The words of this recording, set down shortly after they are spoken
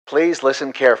Please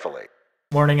listen carefully.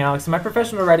 Morning, Alex. In my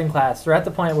professional writing class, we're at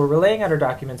the point where we're laying out our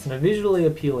documents in a visually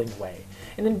appealing way.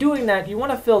 And in doing that, you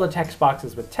want to fill the text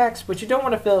boxes with text, but you don't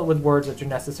want to fill it with words that you're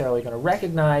necessarily going to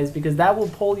recognize because that will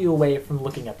pull you away from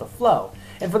looking at the flow.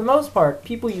 And for the most part,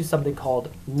 people use something called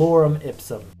Lorem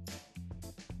Ipsum.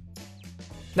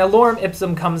 Now, Lorem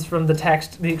Ipsum comes from the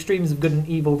text The Extremes of Good and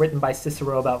Evil, written by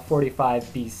Cicero about 45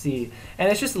 BC. And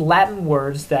it's just Latin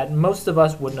words that most of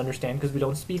us wouldn't understand because we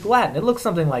don't speak Latin. It looks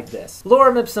something like this.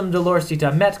 Lorem ipsum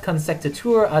dolorsita met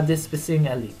consectetur a dispicing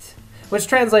elite. Which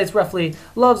translates roughly,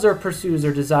 loves or pursues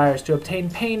or desires to obtain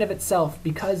pain of itself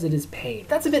because it is pain.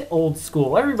 That's a bit old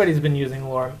school. Everybody's been using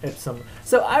Lorem Ipsum.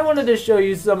 So I wanted to show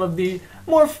you some of the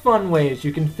more fun ways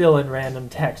you can fill in random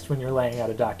text when you're laying out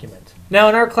a document. Now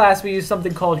in our class we use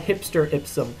something called Hipster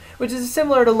Ipsum, which is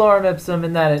similar to Lorem Ipsum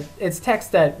in that it's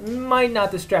text that might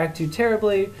not distract you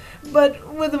terribly,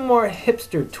 but with a more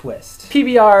hipster twist.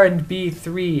 PBR and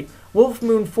B3. Wolf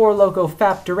Moon 4 Loco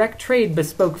Fap Direct Trade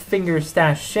Bespoke Finger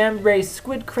Stash Chambray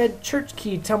Squid Cred Church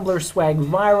Key Tumbler Swag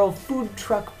Viral Food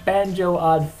Truck Banjo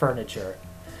Odd Furniture.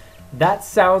 That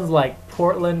sounds like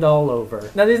Portland all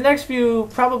over. Now these next few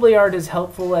probably aren't as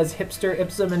helpful as Hipster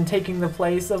Ipsum in taking the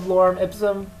place of Lorem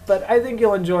Ipsum, but I think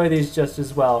you'll enjoy these just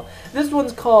as well. This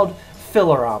one's called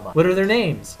Filorama. What are their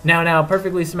names? Now,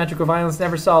 perfectly symmetrical violence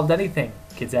never solved anything.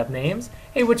 Kids have names?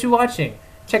 Hey, what you watching?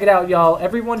 Check it out, y'all.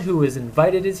 Everyone who is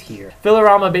invited is here.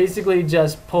 Filorama basically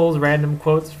just pulls random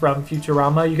quotes from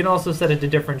Futurama. You can also set it to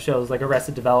different shows like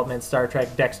Arrested Development, Star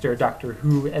Trek, Dexter, Doctor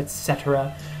Who,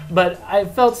 etc. But I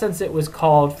felt since it was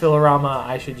called Filorama,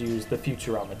 I should use the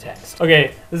Futurama text.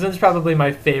 Okay, this one's probably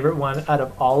my favorite one out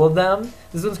of all of them.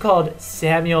 This one's called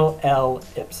Samuel L.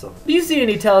 Ipsum. Do you see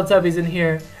any Teletubbies in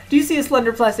here? Do you see a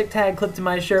slender plastic tag clipped to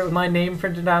my shirt with my name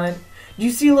printed on it? Do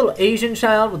you see a little Asian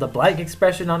child with a blank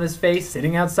expression on his face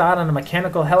sitting outside on a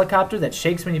mechanical helicopter that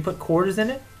shakes when you put quarters in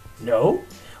it? No?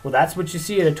 Well, that's what you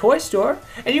see at a toy store.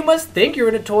 And you must think you're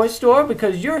in a toy store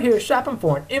because you're here shopping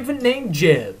for an infant named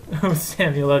Jib. Oh,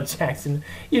 Samuel L. Jackson,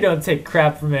 you don't take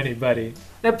crap from anybody.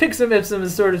 Now, Pixum Ipsum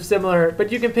is sort of similar,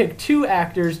 but you can pick two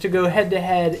actors to go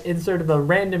head-to-head in sort of a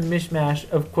random mishmash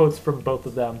of quotes from both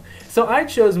of them. So I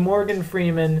chose Morgan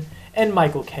Freeman and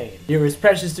Michael Caine. You're as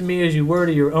precious to me as you were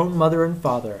to your own mother and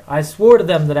father. I swore to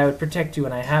them that I would protect you,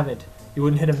 and I haven't. You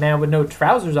wouldn't hit a man with no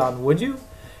trousers on, would you?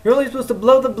 You're only supposed to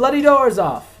blow the bloody doors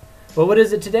off. Well, what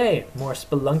is it today? More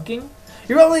spelunking?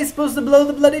 You're only supposed to blow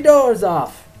the bloody doors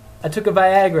off. I took a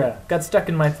Viagra, got stuck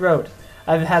in my throat.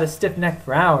 I've had a stiff neck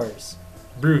for hours.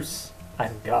 Bruce,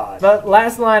 I'm God. But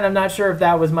last line, I'm not sure if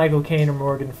that was Michael Caine or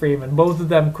Morgan Freeman. Both of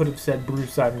them could have said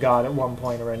Bruce, I'm God at one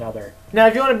point or another. Now,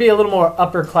 if you want to be a little more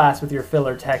upper class with your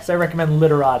filler text, I recommend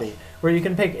Literati, where you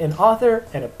can pick an author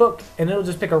and a book, and it'll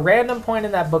just pick a random point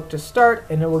in that book to start,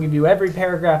 and it will give you every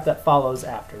paragraph that follows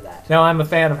after that. Now, I'm a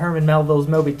fan of Herman Melville's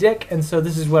Moby Dick, and so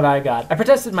this is what I got. I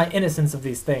protested my innocence of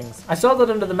these things. I saw that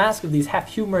under the mask of these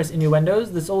half-humorous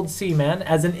innuendos, this old seaman,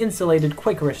 as an insulated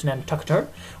Quakerish Nantucketer,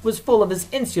 was full of his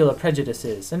insular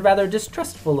prejudices, and rather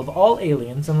distrustful of all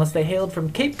aliens unless they hailed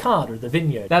from Cape Cod or the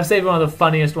Vineyard. Now, I've saved one of the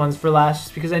funniest ones for last,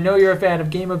 just because I know you're a fan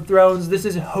of Game of Thrones. This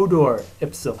is Hodor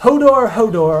Ipsum. Hodor,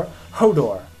 Hodor,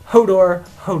 Hodor. Hodor,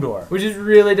 Hodor, which is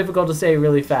really difficult to say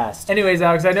really fast. Anyways,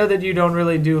 Alex, I know that you don't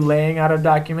really do laying out of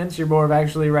documents, you're more of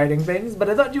actually writing things, but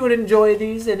I thought you would enjoy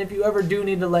these, and if you ever do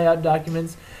need to lay out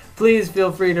documents, please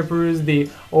feel free to peruse the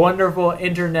wonderful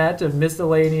internet of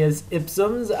miscellaneous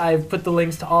Ipsums. I've put the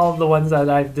links to all of the ones that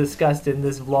I've discussed in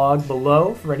this vlog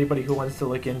below for anybody who wants to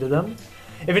look into them.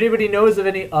 If anybody knows of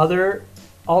any other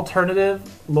alternative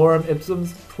Lorem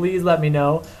Ipsums, please let me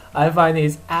know. I find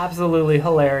these absolutely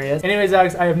hilarious. Anyways,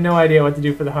 Alex, I have no idea what to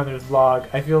do for the 100th vlog.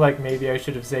 I feel like maybe I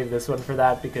should have saved this one for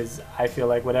that because I feel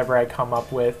like whatever I come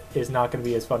up with is not going to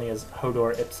be as funny as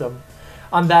Hodor Ipsum.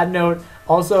 On that note,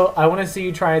 also, I want to see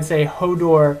you try and say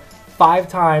Hodor 5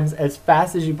 times as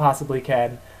fast as you possibly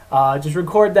can. Just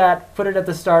record that, put it at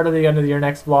the start or the end of your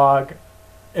next vlog.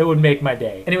 It would make my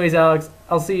day. Anyways, Alex,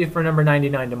 I'll see you for number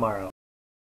 99 tomorrow.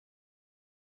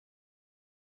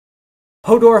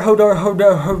 Hodor, Hodor,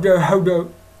 Hodor, Hodor, Hodor.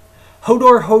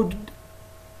 Hodor, Hodor.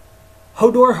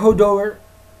 Hodor, Hodor.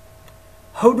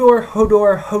 Hodor,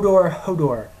 Hodor, Hodor,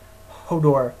 Hodor.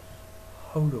 Hodor,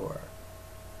 Hodor.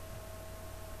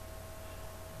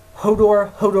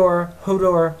 Hodor, Hodor,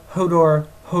 Hodor, Hodor,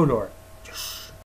 Hodor.